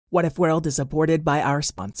What If World is supported by our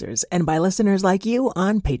sponsors and by listeners like you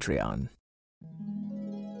on Patreon.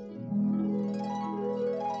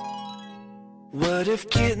 What if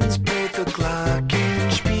kittens played the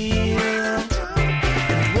glockenspiel?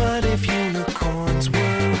 And what if unicorns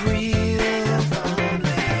were real?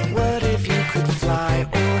 What if you could fly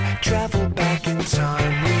or travel back in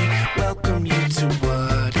time? We welcome you to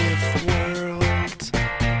What If World.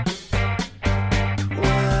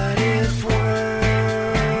 What If World?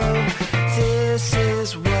 This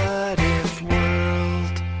is What If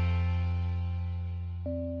World.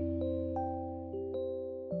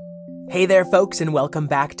 Hey there, folks, and welcome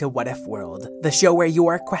back to What If World, the show where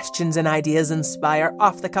your questions and ideas inspire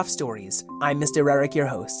off-the-cuff stories. I'm Mr. Eric, your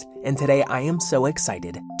host, and today I am so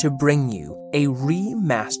excited to bring you a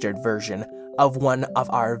remastered version of one of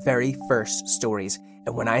our very first stories.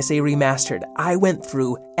 And when I say remastered, I went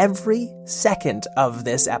through every second of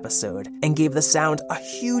this episode and gave the sound a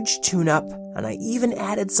huge tune-up, and I even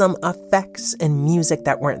added some effects and music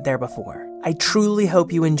that weren't there before. I truly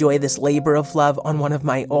hope you enjoy this labor of love on one of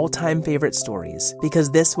my all-time favorite stories, because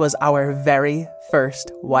this was our very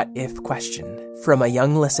first What If question from a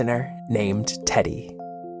young listener named Teddy.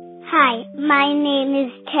 Hi, my name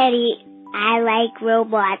is Teddy. I like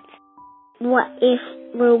robots. What if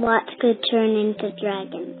robots could turn into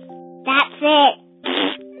dragons? That's it.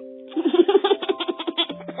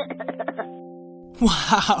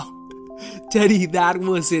 Wow. Teddy, that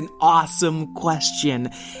was an awesome question.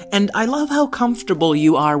 And I love how comfortable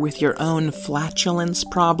you are with your own flatulence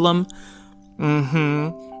problem.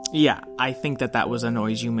 Yeah, I think that was a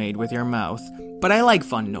noise you made with your mouth. But I like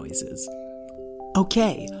fun noises.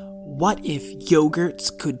 Okay, what if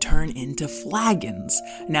yogurts could turn into flagons?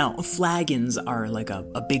 Now, flagons are like a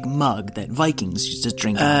big mug that Vikings used to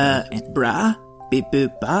drink out of. Brah? Beep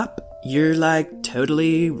boop bop? You're like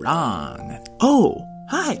totally wrong. Oh,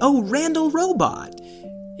 hi. Oh, Randall Robot.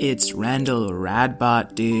 It's Randall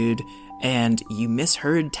Radbot, dude. And you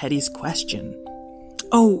misheard Teddy's question.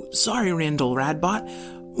 Oh, sorry, Randall Radbot.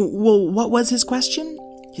 Well, what was his question?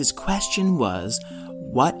 His question was,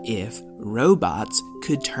 what if robots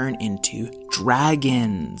could turn into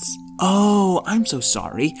dragons? Oh, I'm so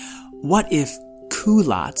sorry. What if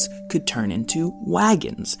culottes could turn into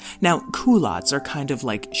wagons? Now, culottes are kind of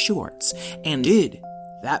like shorts. And dude,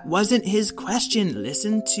 that wasn't his question.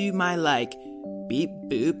 Listen to my beep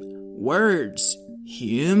boop words.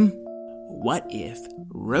 Hume. What if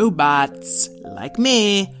robots like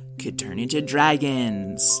me could turn into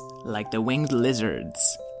dragons like the winged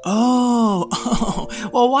lizards? Oh,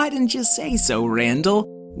 well, why didn't you say so, Randall?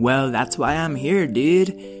 Well, that's why I'm here,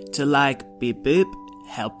 dude. To beep boop,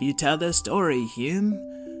 help you tell the story, Hume.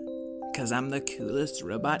 'Cause I'm the coolest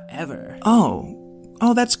robot ever.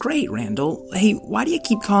 Oh, that's great, Randall. Hey, why do you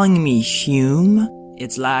keep calling me Hume?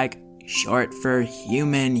 It's short for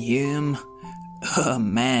human, Hume. Oh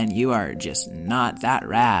man, you are just not that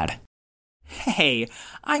rad. Hey,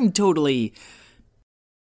 I'm totally...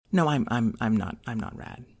 No, I'm not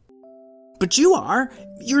rad. But you are.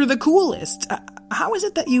 You're the coolest. How is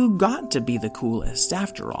it that you got to be the coolest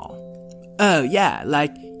after all? Oh, yeah,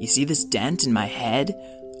 you see this dent in my head?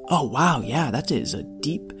 Oh, wow, yeah, that is a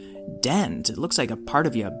deep dent. It looks like a part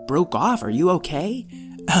of you broke off. Are you okay?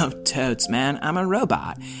 Oh, totes, man, I'm a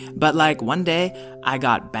robot. But one day, I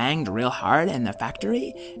got banged real hard in the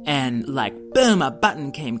factory, and boom, a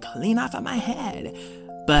button came clean off of my head.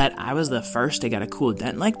 But I was the first to get a cool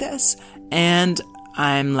dent like this, and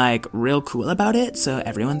I'm real cool about it, so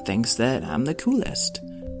everyone thinks that I'm the coolest.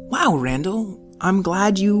 Wow, Randall, I'm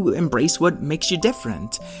glad you embrace what makes you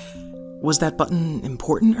different. Was that button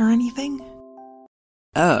important or anything?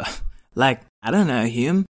 Oh, I don't know,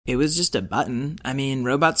 Hume. It was just a button. I mean,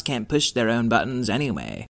 robots can't push their own buttons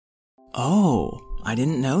anyway. Oh, I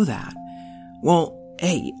didn't know that. Well,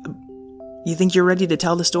 hey, you think you're ready to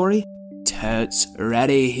tell the story? Totes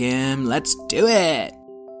ready, Hume. Let's do it.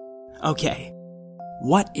 Okay.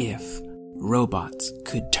 What if robots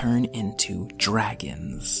could turn into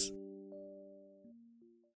dragons?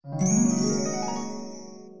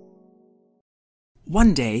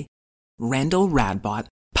 One day, Randall Radbot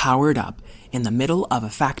powered up in the middle of a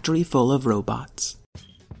factory full of robots.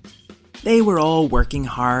 They were all working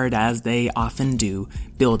hard, as they often do,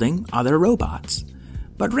 building other robots.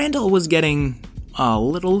 But Randall was getting a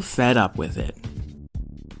little fed up with it.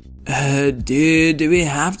 Dude, do we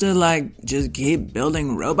have to, just keep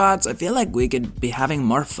building robots? I feel like we could be having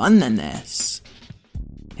more fun than this.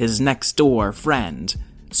 His next-door friend,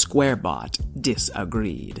 Squarebot,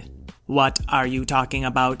 disagreed. What are you talking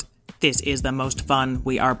about? This is the most fun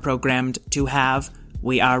we are programmed to have.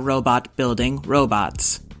 We are robot building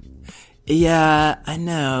robots. Yeah, I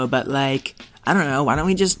know, but like, I don't know, why don't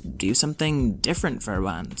we just do something different for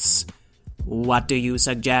once? What do you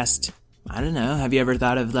suggest? I don't know, have you ever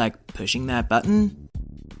thought of, like, pushing that button?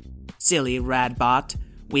 Silly Radbot,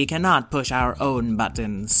 we cannot push our own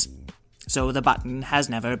buttons. So the button has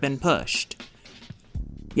never been pushed.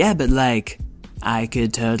 Yeah, but like, I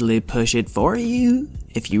could totally push it for you,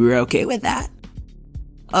 if you were okay with that.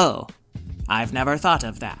 Oh, I've never thought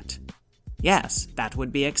of that. Yes, that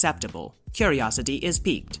would be acceptable. Curiosity is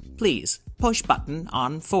piqued. Please, push button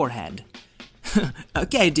on forehead.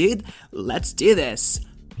 Okay, dude, let's do this.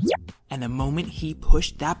 And the moment he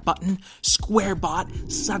pushed that button,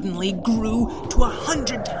 Squarebot suddenly grew to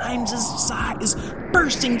 100 times his size,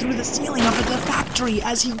 bursting through the ceiling of the factory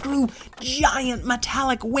as he grew giant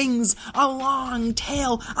metallic wings, a long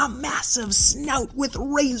tail, a massive snout with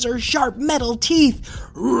razor-sharp metal teeth.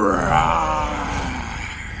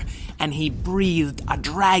 And he breathed a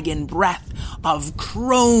dragon breath of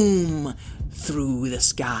chrome through the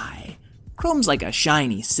sky. Chrome's like a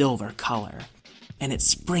shiny silver color. And it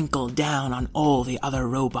sprinkled down on all the other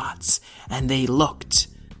robots, and they looked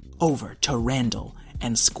over to Randall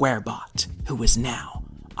and Squarebot, who was now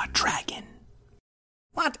a dragon.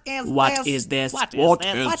 What is this?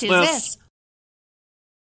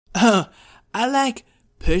 I like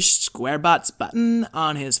pushed Squarebot's button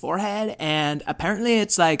on his forehead, and apparently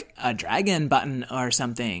it's like a dragon button or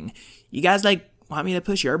something. You guys like want me to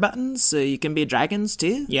push your buttons so you can be dragons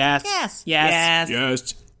too? Yes.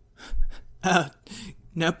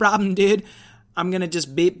 No problem, dude. I'm gonna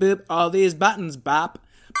just beep boop all these buttons, bop.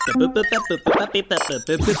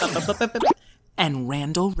 And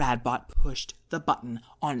Randall Radbot pushed the button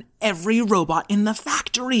on every robot in the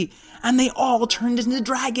factory, and they all turned into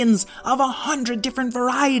dragons of 100 different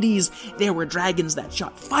varieties. There were dragons that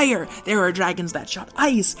shot fire, there were dragons that shot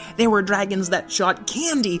ice, there were dragons that shot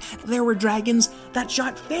candy, there were dragons that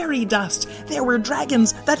shot fairy dust, there were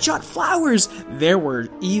dragons that shot flowers, there were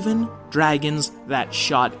even dragons that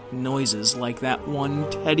shot noises like that one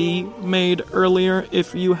Teddy made earlier,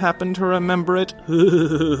 if you happen to remember it.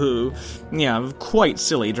 Yeah, quite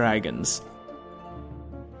silly dragons.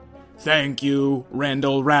 Thank you,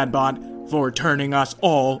 Randall Radbot, for turning us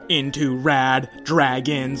all into rad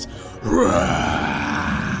dragons.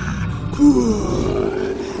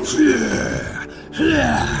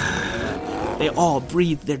 They all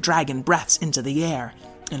breathed their dragon breaths into the air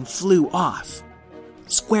and flew off.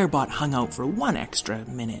 Squarebot hung out for 1 extra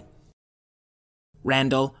minute.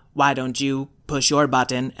 Randall, why don't you push your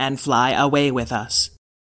button and fly away with us?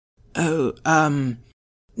 Oh,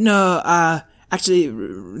 no, actually,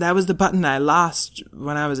 that was the button I lost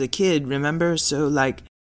when I was a kid, remember? So, like,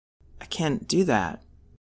 I can't do that.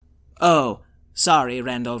 Oh, sorry,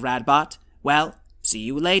 Randall Radbot. Well, see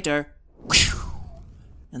you later.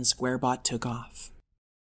 And Squarebot took off.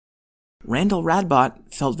 Randall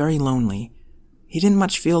Radbot felt very lonely. He didn't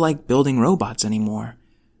much feel like building robots anymore.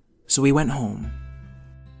 So he went home.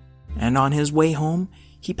 And on his way home,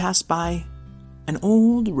 he passed by an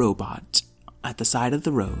old robot at the side of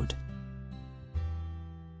the road.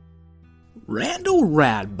 Randall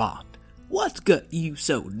Radbot, what's got you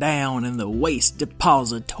so down in the waste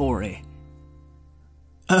depository?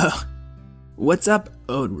 What's up,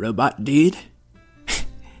 old robot dude?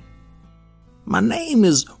 My name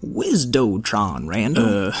is Wizdotron,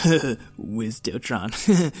 Randall. Wizdotron.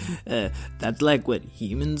 That's like what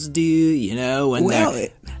humans do, you know? Well,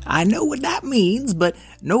 I know what that means, but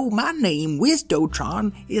no, my name,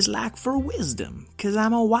 Wizdotron, is like for wisdom, 'cause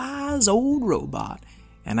I'm a wise old robot,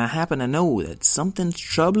 and I happen to know that something's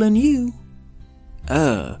troubling you.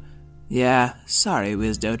 Oh, yeah, sorry,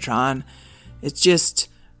 Wizdotron. It's just,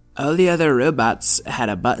 all the other robots had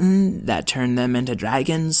a button that turned them into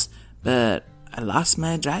dragons, but I lost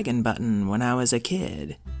my dragon button when I was a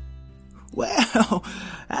kid. Well,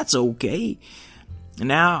 that's okay.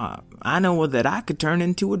 Now, I know that I could turn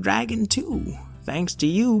into a dragon too, thanks to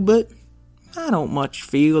you, but I don't much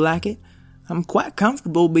feel like it. I'm quite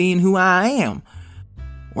comfortable being who I am.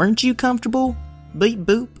 Weren't you comfortable, Beep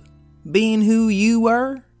Boop, being who you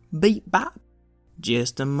were, Beep Bop,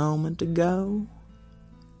 just a moment ago?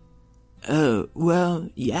 Oh, well,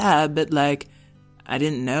 yeah, but like, I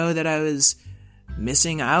didn't know that I was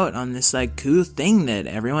missing out on this like cool thing that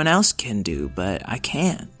everyone else can do, but I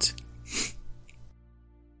can't.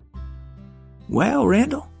 Well,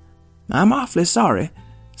 Randall, I'm awfully sorry.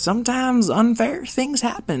 Sometimes unfair things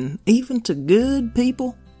happen, even to good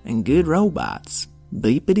people and good robots.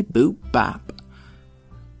 Beepity boop bop.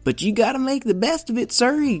 But you gotta make the best of it,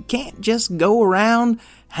 sir. You can't just go around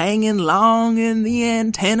hanging long in the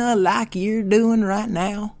antenna like you're doing right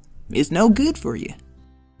now. It's no good for you.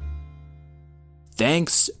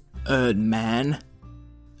 Thanks, man.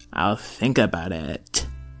 I'll think about it.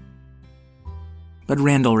 But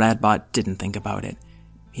Randall Radbot didn't think about it.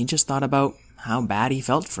 He just thought about how bad he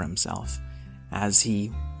felt for himself as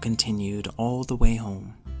he continued all the way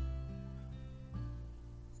home.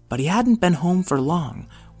 But he hadn't been home for long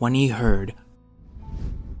when he heard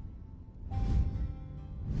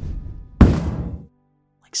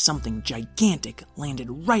like something gigantic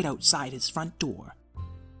landed right outside his front door.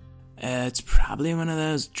 It's probably one of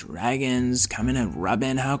those dragons coming and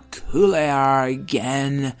rubbing how cool they are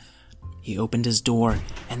again. He opened his door,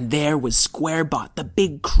 and there was Squarebot, the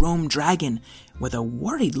big chrome dragon, with a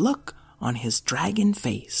worried look on his dragon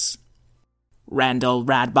face. Randall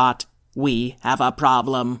Radbot, we have a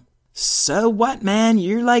problem. So what, man?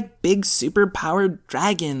 You're like big super-powered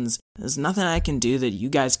dragons. There's nothing I can do that you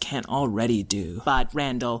guys can't already do. But,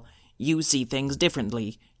 Randall, you see things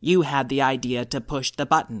differently. You had the idea to push the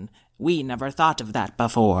button. We never thought of that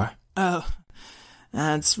before. Oh,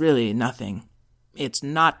 that's really nothing. It's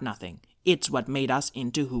not nothing. It's what made us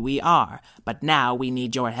into who we are. But now we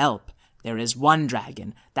need your help. There is one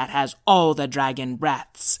dragon that has all the dragon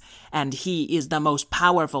breaths, and he is the most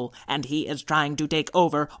powerful, and he is trying to take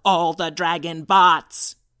over all the dragon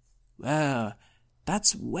bots. Well,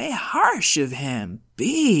 that's way harsh of him.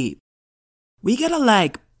 Beep. We gotta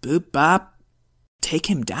boop bop, take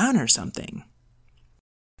him down or something.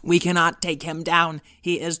 We cannot take him down.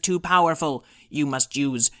 He is too powerful. You must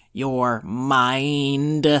use your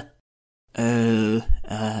mind. Okay,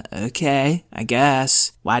 I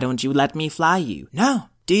guess. Why don't you let me fly you? No,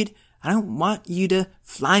 dude, I don't want you to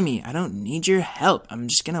fly me. I don't need your help. I'm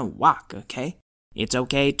just gonna walk, okay? It's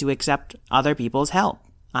okay to accept other people's help.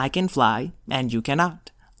 I can fly, and you cannot.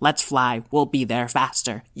 Let's fly. We'll be there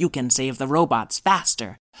faster. You can save the robots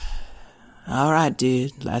faster. Alright,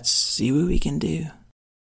 dude, let's see what we can do.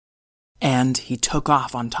 And he took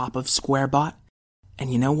off on top of Squarebot.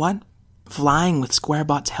 And you know what? Flying with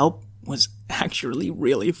Squarebot's help was actually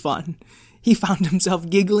really fun. He found himself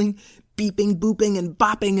giggling, beeping, booping, and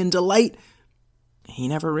bopping in delight. He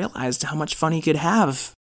never realized how much fun he could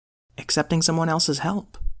have accepting someone else's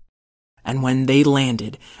help. And when they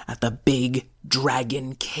landed at the big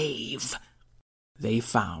dragon cave, they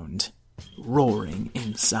found roaring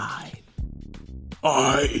inside.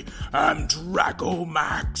 I am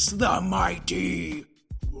Dracomax the Mighty.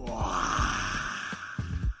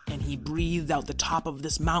 And he breathed out the top of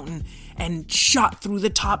this mountain and shot through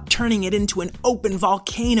the top, turning it into an open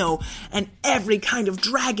volcano, and every kind of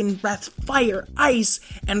dragon breath, fire, ice,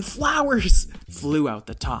 and flowers flew out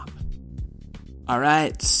the top.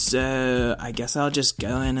 Alright, so I guess I'll just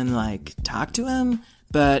go in and talk to him,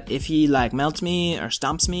 but if he melts me or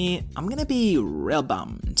stomps me, I'm gonna be real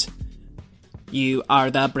bummed. You are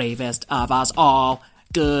the bravest of us all.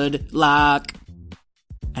 Good luck.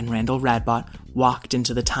 And Randall Radbot walked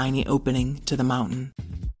into the tiny opening to the mountain,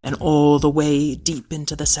 and all the way deep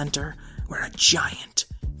into the center where a giant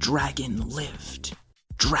dragon lived,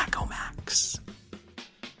 Dracomax.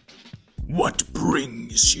 What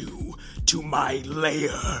brings you to my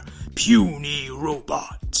lair, puny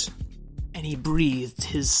robot? And he breathed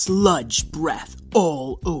his sludge breath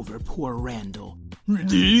all over poor Randall. Ew,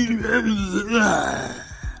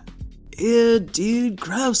 dude,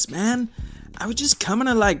 gross, man. I was just coming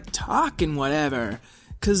to, talk and whatever.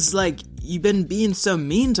 'Cause, you've been being so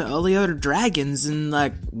mean to all the other dragons, and,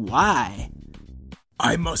 why?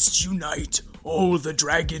 I must unite all the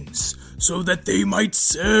dragons so that they might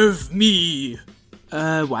serve me.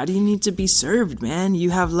 Why do you need to be served, man?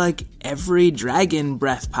 You have, every dragon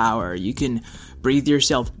breath power. You can breathe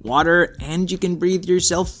yourself water, and you can breathe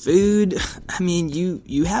yourself food. I mean,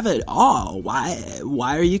 you have it all.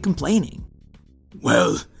 Why are you complaining?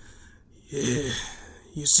 Well,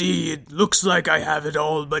 you see, it looks like I have it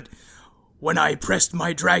all, but when I pressed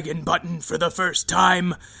my dragon button for the first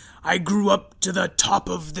time, I grew up to the top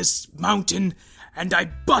of this mountain, and I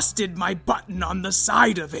busted my button on the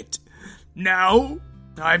side of it. Now,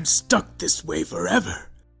 I'm stuck this way forever,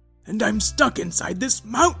 and I'm stuck inside this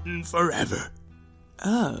mountain forever.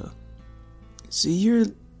 Oh, so you're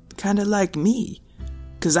kinda like me,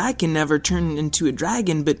 'cause I can never turn into a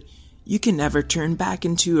dragon, but you can never turn back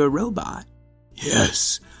into a robot.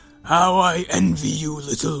 Yes, how I envy you,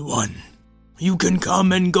 little one. You can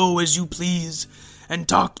come and go as you please, and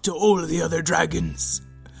talk to all the other dragons.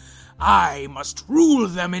 I must rule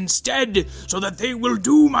them instead, so that they will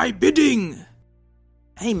do my bidding.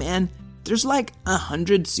 Hey man, there's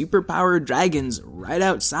 100 superpowered dragons right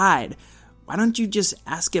outside. Why don't you just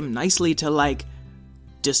ask him nicely to,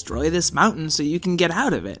 destroy this mountain so you can get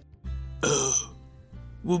out of it?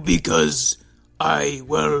 Well, because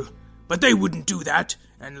but they wouldn't do that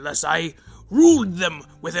unless I ruled them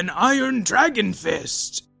with an iron dragon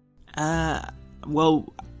fist.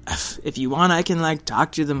 Well, if you want, I can,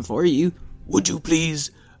 talk to them for you. Would you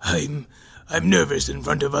please? I'm nervous in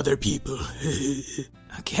front of other people.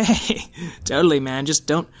 Okay, totally, man. Just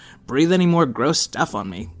don't breathe any more gross stuff on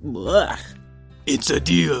me. Ugh. It's a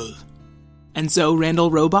deal. And so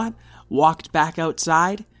Randall Robot walked back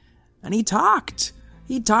outside, and he talked.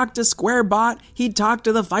 He talked to Squarebot, he talked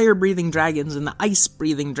to the fire-breathing dragons, and the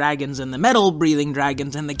ice-breathing dragons, and the metal-breathing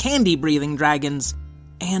dragons, and the candy-breathing dragons,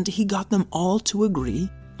 and he got them all to agree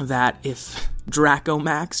that if Draco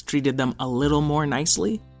Max treated them a little more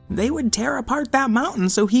nicely, they would tear apart that mountain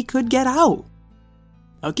so he could get out.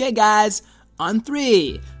 Okay, guys, on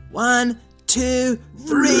 3. 1, 2,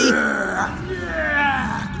 3.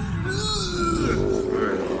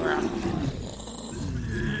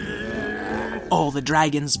 All the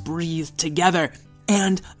dragons breathed together,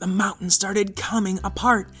 and the mountain started coming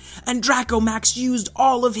apart, and Draco Max used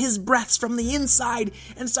all of his breaths from the inside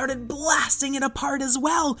and started blasting it apart as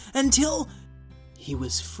well until he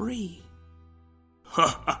was free.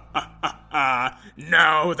 Now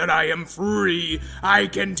that I am free, I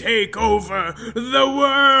can take over the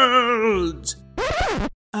world!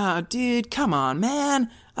 Oh, dude, come on, man.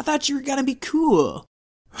 I thought you were gonna be cool.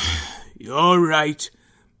 You're right.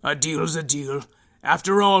 A deal's a deal.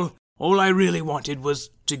 After all I really wanted was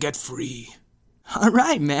to get free. All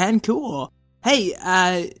right, man, cool. Hey,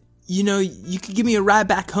 you could give me a ride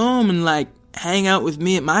back home and, hang out with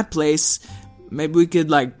me at my place. Maybe we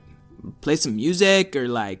could, play some music or,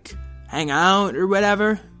 hang out or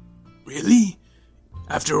whatever. Really?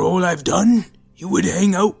 After all I've done, you would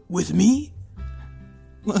hang out with me?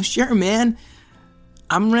 Well, sure, man.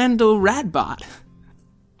 I'm Randall Radbot.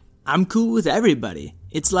 I'm cool with everybody.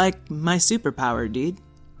 It's like my superpower, dude.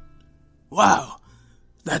 Wow,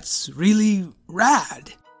 that's really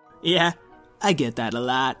rad. Yeah, I get that a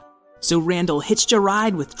lot. So Randall hitched a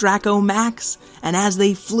ride with Draco Max, and as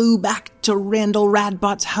they flew back to Randall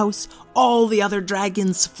Radbot's house, all the other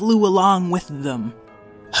dragons flew along with them.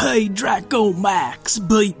 Hey, Draco Max,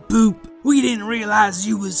 beep boop. We didn't realize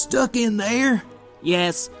you was stuck in there.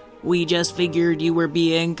 Yes, we just figured you were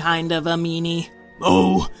being kind of a meanie.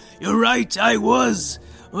 Oh, you're right, I was.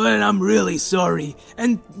 But I'm really sorry,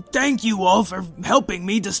 and thank you all for helping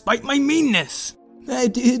me despite my meanness. Hey,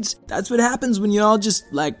 dudes, that's what happens when you all just,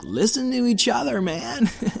 listen to each other, man.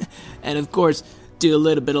 And of course, do a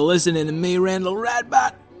little bit of listening to me, Randall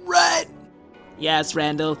Radbot, right? Yes,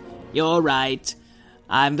 Randall, you're right.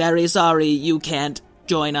 I'm very sorry you can't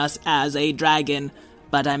join us as a dragon,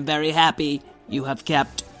 but I'm very happy you have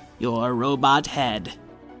kept your robot head.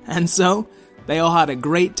 And so, they all had a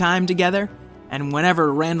great time together, and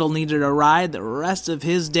whenever Randall needed a ride the rest of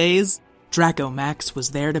his days, Draco Max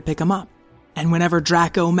was there to pick him up. And whenever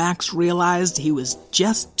Draco Max realized he was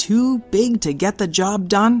just too big to get the job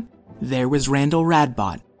done, there was Randall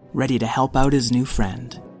Radbot, ready to help out his new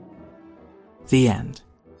friend. The end.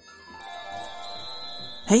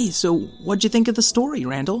 Hey, so what'd you think of the story,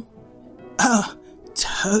 Randall?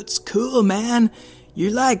 Totes cool, man.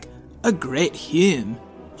 You're like a great him.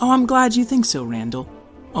 Oh, I'm glad you think so, Randall.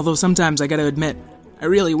 Although sometimes I gotta admit, I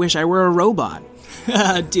really wish I were a robot.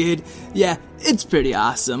 Dude, yeah, it's pretty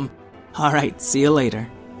awesome. Alright, see you later.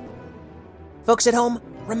 Folks at home,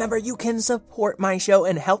 remember you can support my show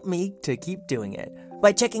and help me to keep doing it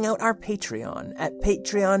by checking out our Patreon at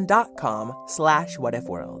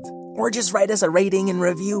patreon.com/whatifworld. Or just write us a rating and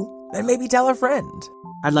review, and maybe tell a friend.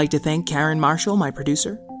 I'd like to thank Karen Marshall, my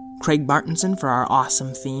producer, Craig Martinson for our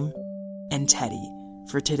awesome theme, and Teddy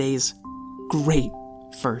for today's great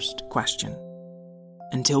first question.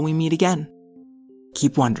 Until we meet again,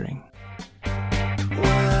 keep wondering.